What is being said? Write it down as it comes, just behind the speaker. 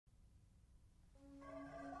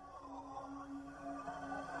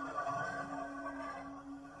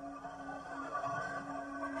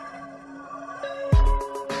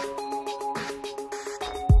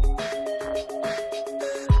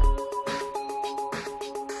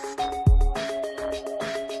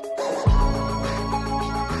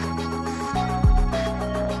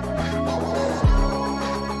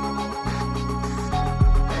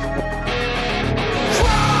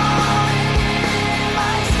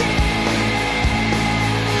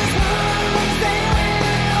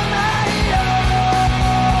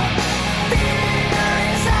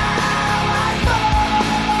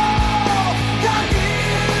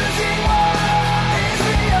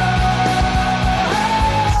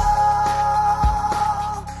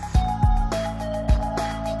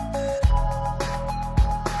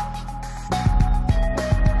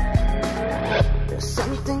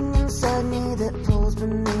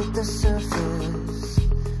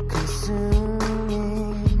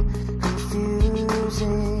consuming,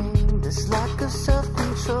 confusing. This lack of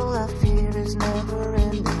self-control I fear is never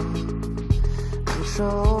ending.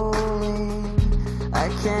 Controlling, I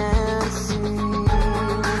can't seem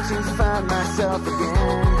to find myself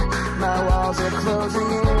again. My walls are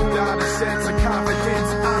closing in. Not a sense of confidence,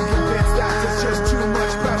 I'm convinced that there's just too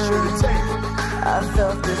much pressure to take. I've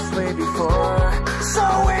felt this way before, so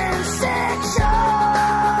insecure.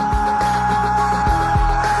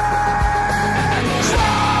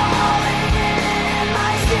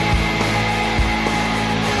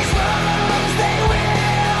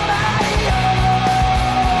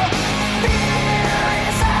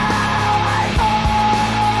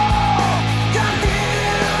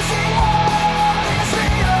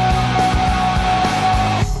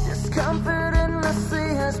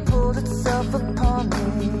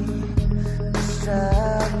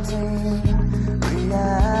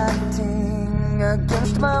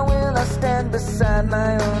 Against my will, I stand beside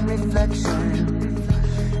my own reflection.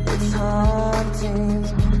 It's haunting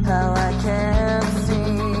how I can't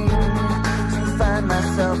seem to find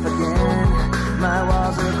myself again. My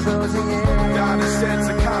walls are closing in. Not a sense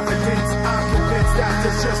of confidence, I'm convinced that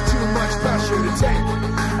there's just too much pressure to take.